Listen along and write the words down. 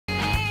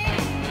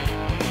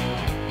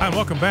Hi,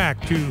 welcome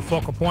back to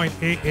Focal Point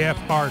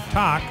AFR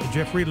Talk.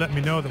 Jeff Reed let me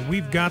know that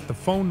we've got the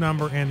phone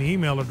number and the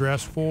email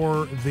address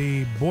for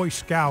the Boy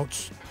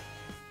Scouts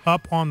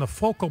up on the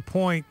Focal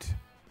Point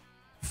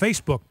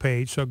Facebook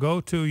page. So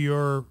go to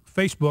your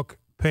Facebook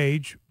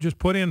page, just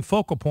put in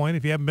Focal Point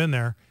if you haven't been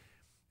there,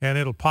 and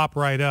it'll pop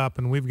right up.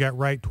 And we've got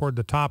right toward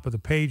the top of the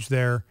page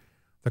there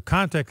the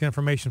contact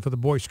information for the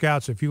Boy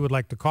Scouts if you would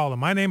like to call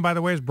them. My name, by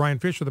the way, is Brian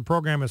Fisher. The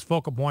program is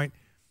Focal Point.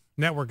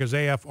 Network is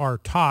AFR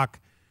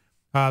Talk.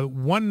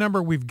 One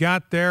number we've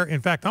got there,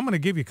 in fact, I'm going to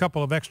give you a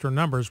couple of extra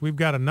numbers. We've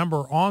got a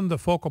number on the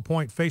Focal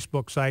Point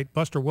Facebook site.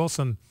 Buster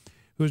Wilson,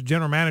 who's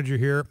general manager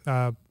here,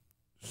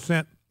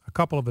 sent a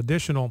couple of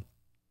additional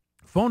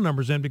phone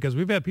numbers in because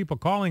we've had people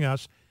calling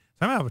us.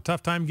 I'm having a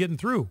tough time getting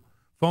through.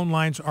 Phone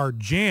lines are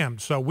jammed.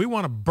 So we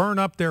want to burn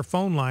up their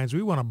phone lines.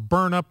 We want to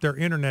burn up their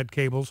internet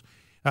cables.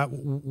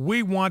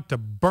 We want to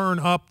burn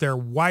up their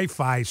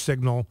Wi-Fi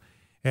signal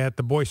at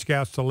the Boy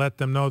Scouts to let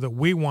them know that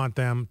we want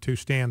them to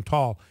stand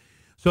tall.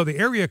 So the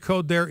area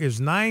code there is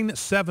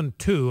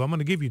 972. I'm going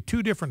to give you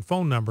two different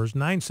phone numbers.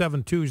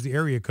 972 is the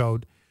area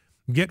code.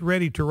 Get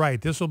ready to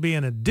write. This will be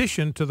in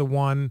addition to the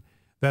one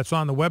that's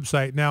on the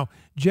website. Now,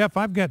 Jeff,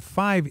 I've got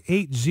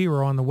 580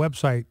 on the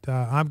website.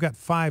 I've got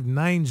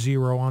 590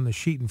 on the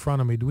sheet in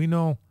front of me. Do we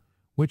know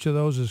which of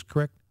those is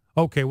correct?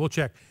 Okay, we'll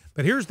check.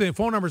 But here's the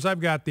phone numbers I've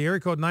got. The area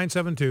code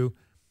 972.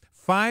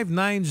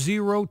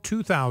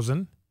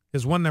 590-2000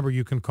 is one number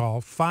you can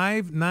call.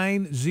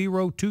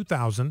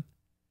 590-2000.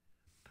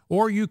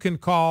 Or you can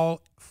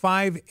call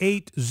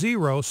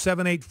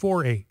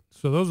 580-7848.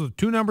 So those are the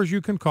two numbers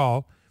you can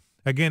call.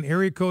 Again,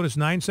 area code is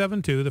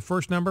 972. The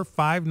first number,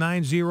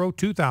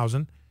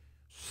 590-2000.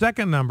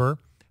 Second number,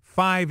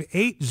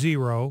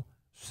 580-7848.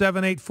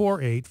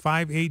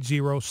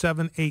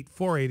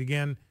 580-7848.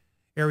 Again,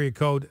 area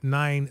code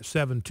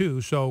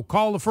 972. So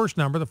call the first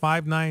number, the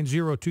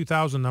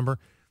 590-2000 number.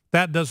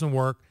 That doesn't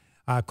work.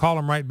 Call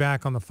them right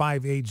back on the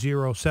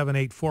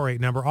 580-7848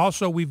 number.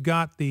 Also, we've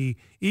got the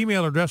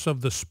email address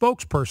of the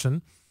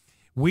spokesperson.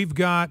 We've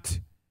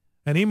got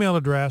an email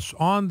address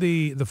on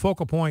the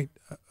Focal Point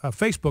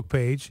Facebook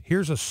page.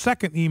 Here's a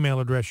second email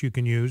address you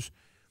can use.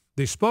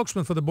 The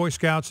spokesman for the Boy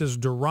Scouts is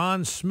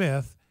Duron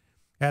Smith.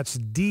 That's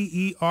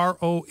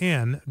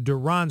D-E-R-O-N,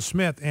 Duron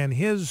Smith. And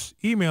his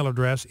email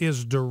address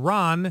is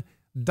duron.smith.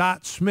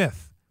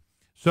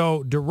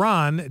 So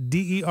Duron,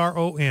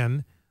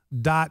 D-E-R-O-N,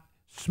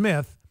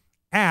 .smith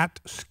at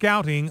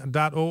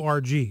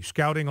scouting.org.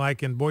 Scouting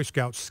like in Boy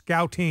Scouts,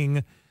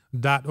 scouting.org.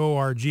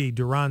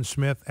 Duron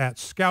Smith at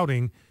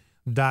scouting.org.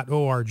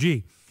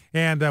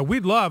 And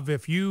we'd love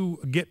if you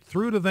get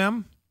through to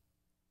them,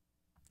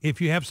 if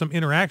you have some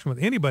interaction with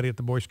anybody at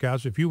the Boy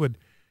Scouts, if you would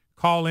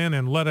call in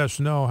and let us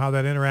know how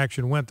that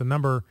interaction went. The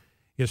number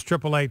is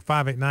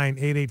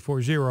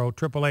 888-589-8840,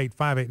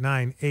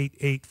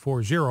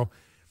 888-589-8840.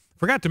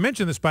 Forgot to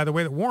mention this, by the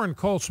way, that Warren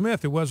Cole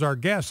Smith, who was our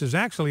guest, is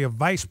actually a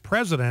vice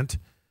president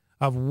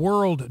of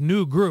World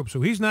New Group.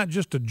 So he's not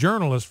just a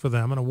journalist for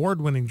them, an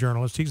award-winning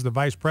journalist. He's the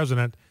vice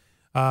president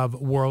of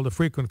World, a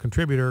frequent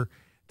contributor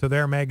to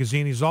their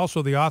magazine. He's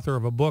also the author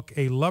of a book,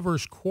 A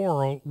Lover's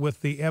Quarrel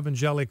with the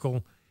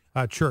Evangelical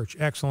Church.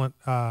 Excellent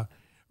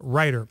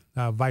writer,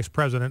 vice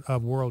president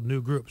of World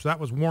New Group. So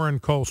that was Warren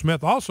Cole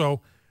Smith.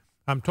 Also,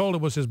 I'm told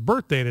it was his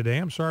birthday today.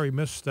 I'm sorry,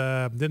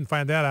 didn't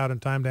find that out in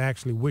time to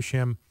actually wish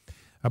him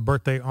a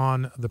birthday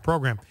on the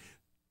program.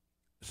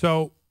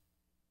 So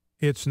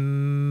it's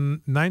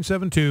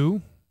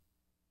 972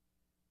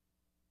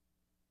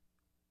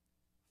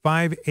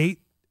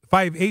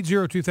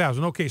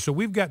 580-2000. Okay, so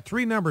we've got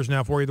three numbers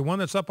now for you. The one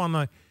that's up on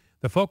the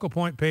Focal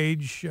Point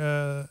page,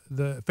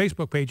 the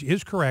Facebook page,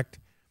 is correct.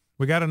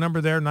 We got a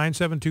number there,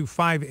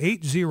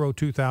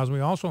 972-580-2000.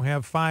 We also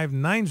have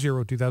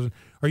 590-2000.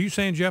 Are you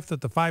saying, Jeff, that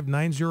the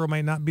 590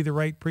 may not be the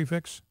right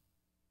prefix?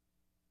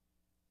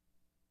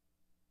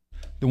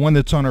 The one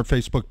that's on our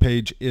Facebook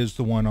page is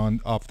the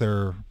one off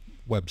their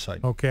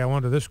website. Okay, I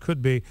wonder, this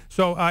could be.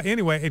 So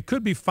anyway, it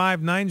could be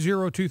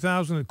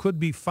 590-2000. It could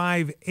be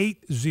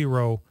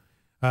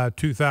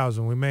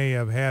 580-2000. We may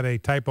have had a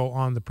typo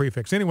on the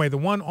prefix. Anyway, the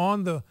one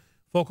on the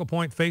Focal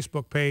Point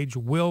Facebook page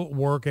will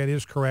work. It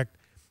is correct,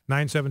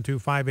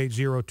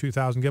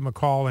 972-580-2000. Give them a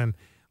call and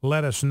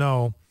let us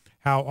know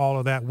how all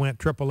of that went,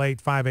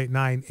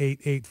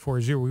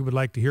 888-589-8840. We would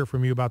like to hear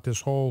from you about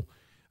this whole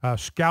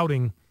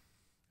scouting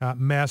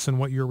mess and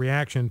what your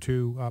reaction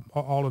to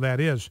all of that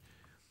is.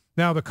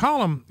 Now, the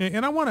column,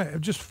 and I want to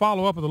just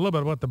follow up with a little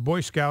bit of what the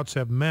Boy Scouts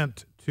have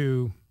meant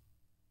to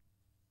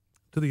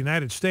the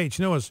United States.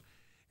 You know,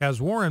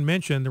 as Warren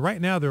mentioned,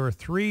 right now there are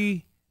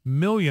 3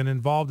 million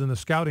involved in the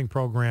scouting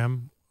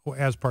program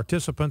as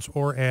participants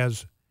or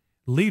as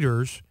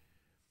leaders.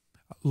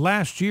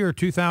 Last year,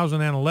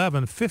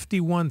 2011,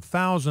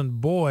 51,000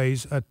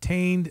 boys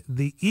attained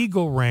the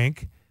Eagle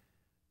rank.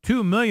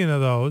 2 million of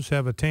those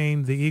have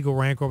attained the Eagle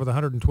rank over the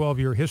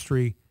 112-year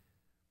history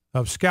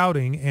of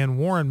scouting. And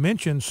Warren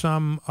mentioned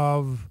some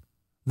of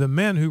the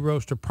men who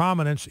rose to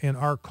prominence in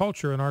our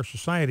culture and our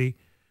society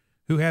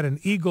who had an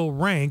Eagle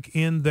rank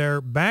in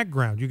their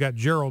background. You got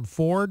Gerald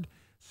Ford,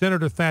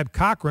 Senator Thad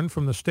Cochran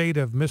from the state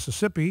of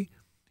Mississippi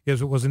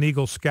was an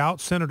Eagle Scout.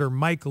 Senator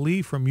Mike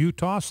Lee from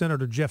Utah.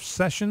 Senator Jeff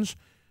Sessions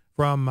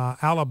from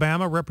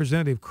Alabama.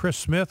 Representative Chris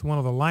Smith, one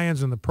of the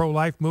lions in the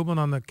pro-life movement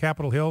on the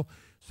Capitol Hill.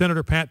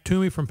 Senator Pat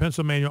Toomey from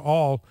Pennsylvania,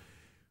 all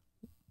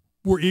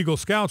were Eagle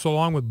Scouts,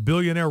 along with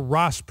billionaire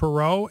Ross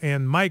Perot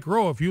and Mike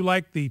Rowe. If you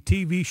like the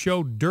TV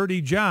show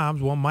Dirty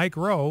Jobs, well, Mike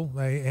Rowe,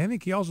 I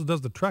think he also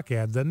does the truck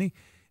ads, doesn't he?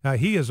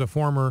 He is a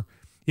former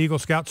Eagle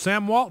Scout.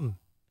 Sam Walton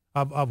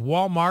of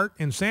Walmart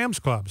and Sam's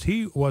Clubs,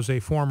 he was a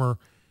former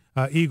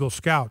Eagle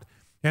Scout.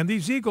 And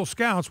these Eagle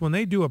Scouts, when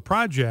they do a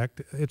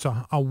project, it's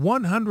a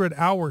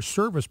 100-hour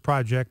service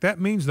project. That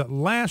means that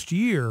last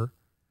year,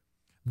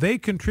 they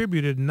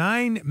contributed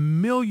 9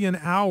 million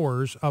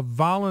hours of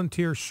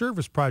volunteer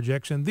service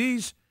projects, and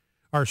these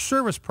are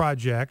service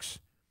projects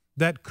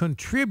that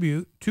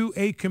contribute to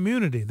a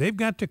community. They've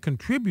got to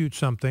contribute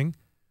something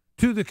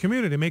to the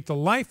community, make the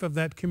life of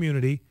that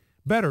community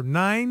better.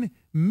 9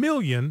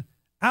 million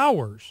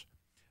hours.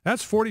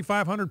 That's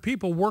 4,500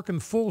 people working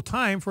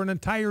full-time for an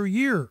entire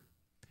year,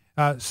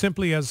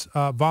 simply as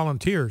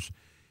volunteers.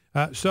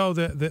 So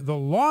the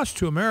loss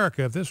to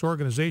America, if this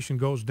organization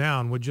goes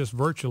down, would just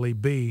virtually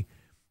be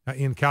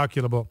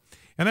incalculable.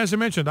 And as I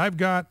mentioned, I've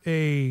got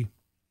a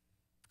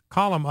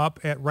column up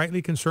at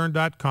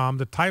rightlyconcerned.com.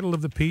 The title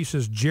of the piece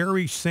is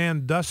Jerry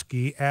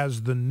Sandusky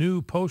as the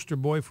new poster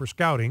boy for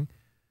scouting,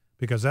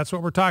 because that's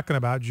what we're talking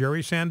about.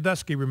 Jerry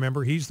Sandusky,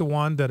 remember, he's the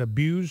one that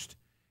abused.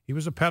 He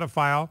was a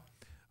pedophile,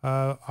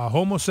 a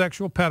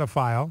homosexual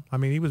pedophile. I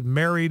mean, he was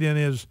married in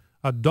his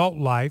adult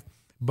life,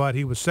 but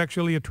he was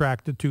sexually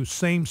attracted to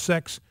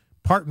same-sex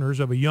partners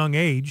of a young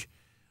age.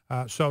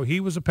 So he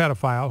was a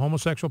pedophile,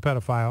 homosexual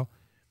pedophile.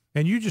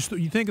 And you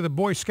think of the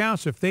Boy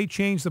Scouts, if they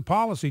change the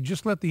policy,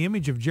 just let the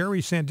image of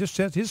Jerry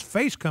Sandusky, just his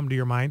face come to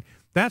your mind.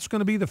 That's going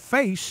to be the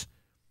face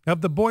of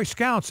the Boy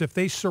Scouts if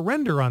they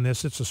surrender on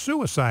this. It's a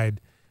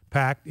suicide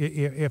pact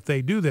if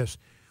they do this.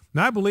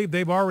 Now, I believe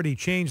they've already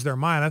changed their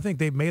mind. I think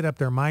they've made up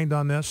their mind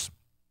on this.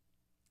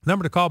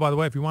 Number to call, by the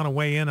way, if you want to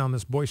weigh in on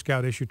this Boy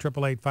Scout issue,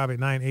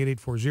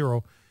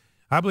 888-589-8840.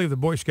 I believe the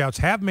Boy Scouts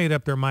have made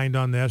up their mind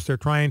on this. They're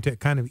trying to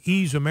kind of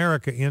ease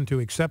America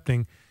into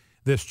accepting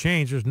this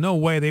change. There's no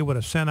way they would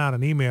have sent out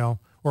an email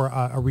or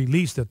a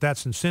release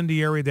that's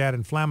incendiary, that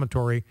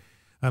inflammatory,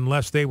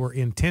 unless they were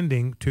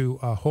intending to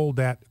hold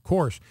that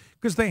course,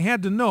 because they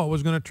had to know it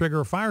was going to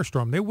trigger a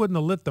firestorm. They wouldn't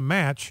have lit the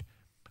match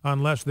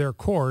unless their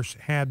course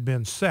had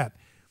been set.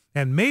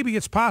 And maybe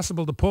it's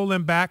possible to pull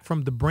them back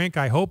from the brink.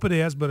 I hope it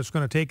is, but it's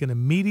going to take an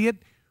immediate,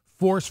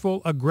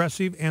 forceful,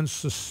 aggressive, and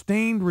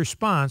sustained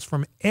response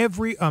from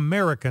every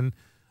American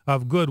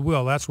of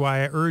goodwill. That's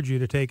why I urge you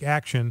to take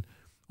action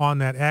on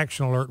that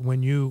action alert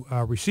when you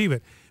receive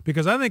it.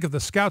 Because I think if the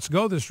Scouts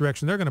go this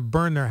direction, they're going to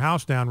burn their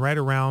house down right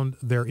around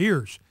their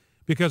ears.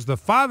 Because the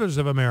fathers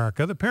of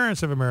America, the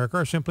parents of America,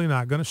 are simply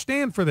not going to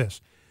stand for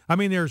this. I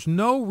mean, there's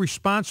no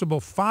responsible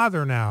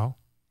father now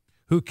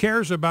who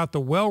cares about the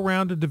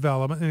well-rounded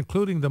development,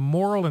 including the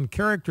moral and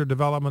character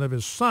development of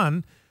his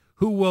son,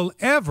 who will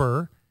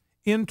ever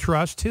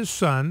entrust his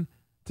son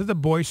to the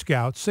Boy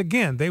Scouts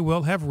again. They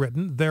will have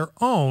written their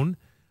own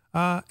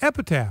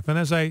epitaph. And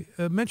as I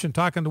mentioned,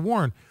 talking to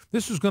Warren,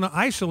 this is going to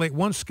isolate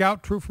one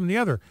scout troop from the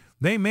other.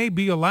 They may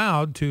be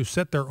allowed to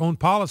set their own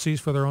policies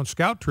for their own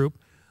scout troop,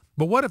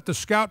 but what if the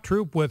scout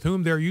troop with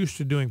whom they're used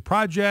to doing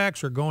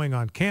projects or going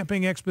on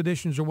camping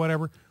expeditions or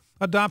whatever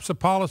adopts a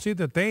policy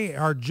that they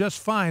are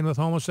just fine with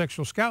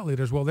homosexual scout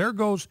leaders? Well, there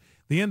goes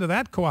the end of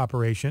that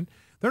cooperation.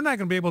 They're not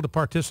going to be able to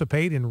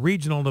participate in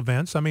regional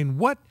events. I mean,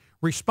 what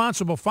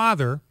responsible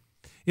father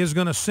is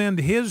going to send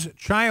his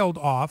child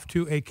off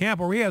to a camp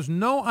where he has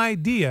no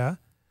idea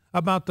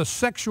about the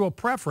sexual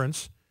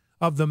preference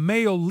of the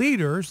male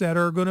leaders that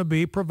are going to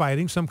be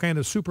providing some kind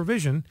of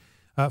supervision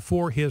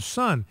for his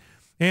son?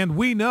 And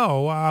we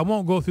know, I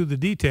won't go through the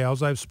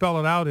details, I've spelled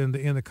it out in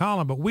the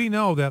column, but we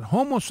know that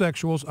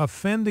homosexuals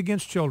offend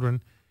against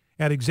children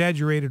at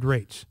exaggerated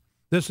rates.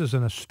 This is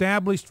an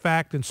established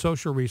fact in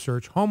social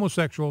research.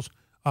 Homosexuals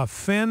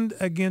offend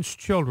against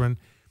children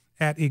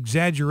at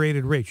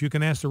exaggerated rates. You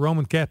can ask the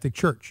Roman Catholic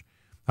Church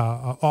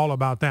all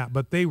about that.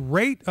 But the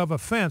rate of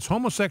offense,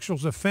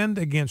 homosexuals offend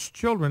against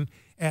children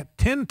at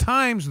 10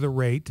 times the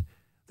rate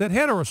that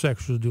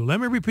heterosexuals do.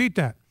 Let me repeat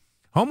that.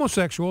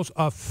 Homosexuals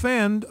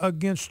offend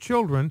against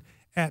children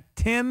at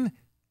 10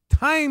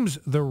 times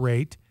the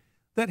rate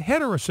that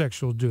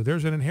heterosexuals do.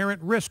 There's an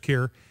inherent risk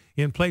here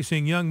in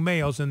placing young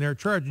males in their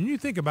charge. And you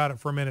think about it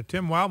for a minute.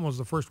 Tim Wildman was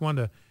the first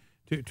one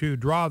to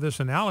draw this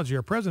analogy,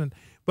 our president.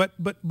 But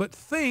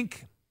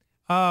think,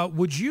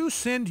 would you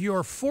send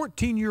your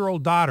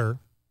 14-year-old daughter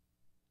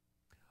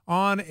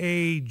on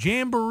a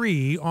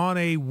jamboree, on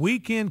a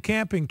weekend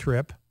camping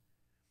trip,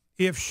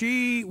 if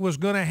she was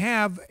going to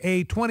have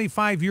a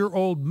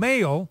 25-year-old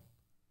male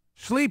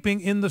sleeping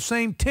in the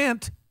same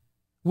tent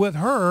with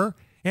her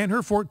and her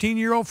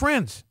 14-year-old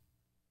friends?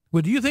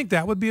 Well, do you think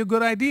that would be a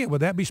good idea?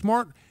 Would that be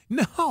smart?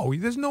 No,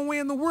 there's no way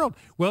in the world.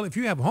 Well, if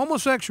you have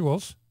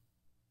homosexuals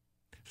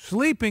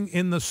sleeping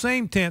in the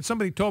same tent.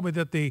 Somebody told me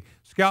that the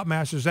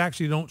Scoutmasters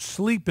actually don't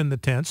sleep in the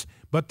tents,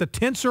 but the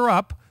tents are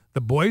up.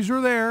 The boys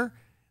are there.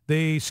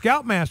 The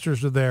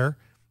Scoutmasters are there.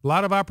 A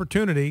lot of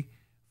opportunity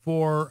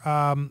for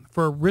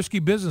risky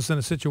business in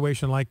a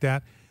situation like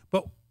that.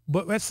 But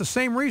that's the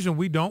same reason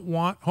we don't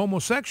want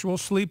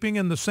homosexuals sleeping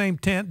in the same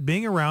tent,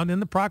 being around in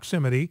the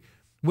proximity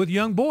with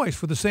young boys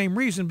for the same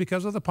reason,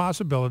 because of the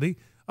possibility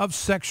of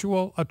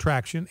sexual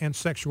attraction and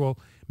sexual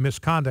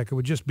misconduct. It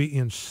would just be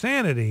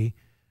insanity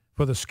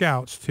for the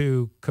Scouts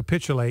to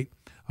capitulate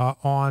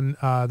on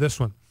this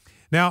one.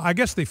 Now, I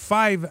guess the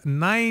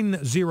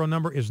 590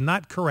 number is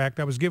not correct.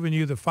 I was giving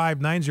you the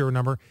 590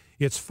 number.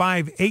 It's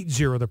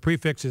 580. The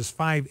prefix is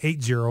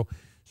 580.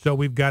 So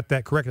we've got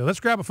that correctly. Let's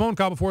grab a phone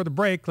call before the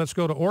break. Let's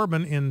go to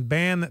Orban in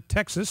Ban,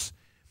 Texas.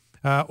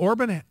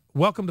 Orban,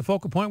 welcome to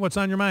Focal Point. What's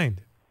on your mind?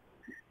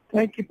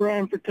 Thank you,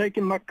 Brian, for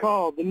taking my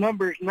call. The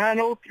number is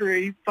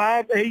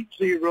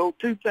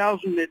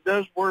 903-580-2000. It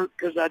does work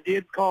because I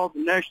did call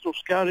the National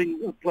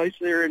Scouting place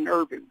there in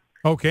Urban.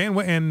 Okay,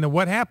 and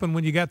what happened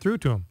when you got through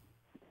to them?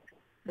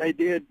 They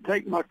did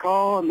take my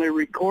call, and they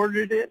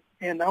recorded it.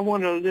 And I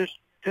want to just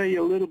tell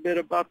you a little bit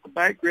about the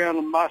background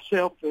of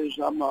myself. Is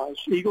I'm a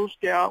Eagle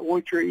Scout.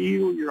 Once you're an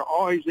Eagle, you're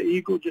always an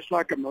Eagle, just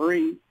like a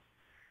Marine.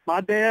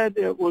 My dad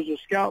was a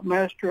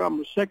Scoutmaster. I'm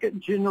a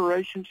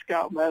second-generation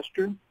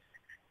Scoutmaster.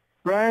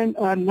 Brian,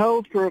 I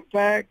know for a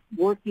fact,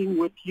 working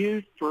with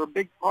youth for a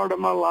big part of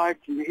my life,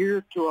 from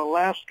here to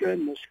Alaska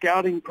and the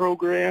scouting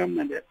program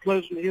and at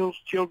Pleasant Hills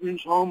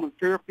Children's Home in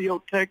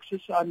Fairfield,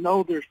 Texas, I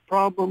know there's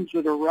problems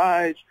that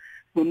arise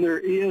when there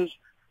is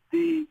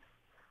the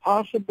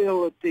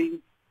possibility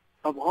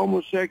of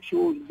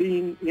homosexuals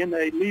being in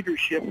a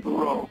leadership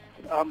role.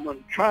 I'm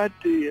going to try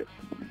to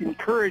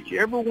encourage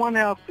everyone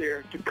out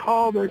there to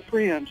call their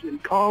friends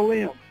and call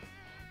them,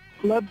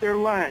 flood their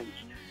lines,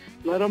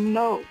 let them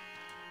know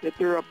that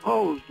they're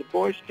opposed. The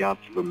Boy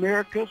Scouts of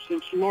America,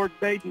 since Lord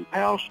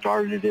Baden-Powell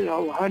started it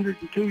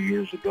 102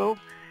 years ago,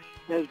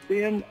 has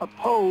been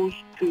opposed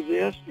to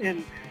this.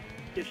 And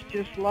it's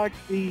just like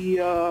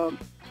the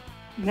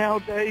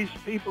nowadays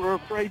people are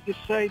afraid to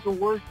say the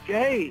word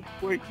gay,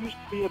 where it used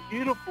to be a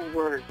beautiful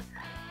word.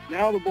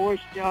 Now the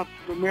Boy Scouts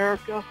of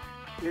America,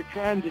 they're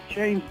trying to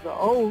change the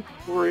oath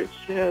where it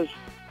says,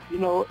 you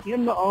know,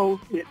 in the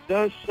oath it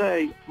does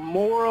say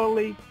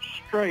morally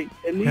straight.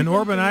 And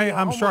Orban,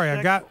 I'm sorry,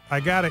 I got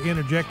to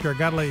interject here. I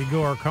got to let you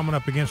go. We're coming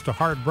up against a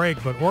hard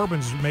break, but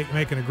Orban's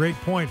making a great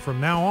point.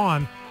 From now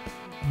on,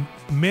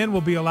 men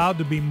will be allowed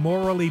to be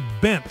morally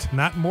bent,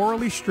 not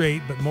morally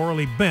straight, but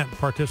morally bent,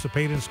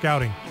 participate in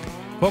scouting.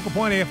 Focal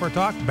Point AFR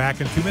Talk, back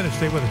in 2 minutes.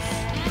 Stay with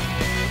us.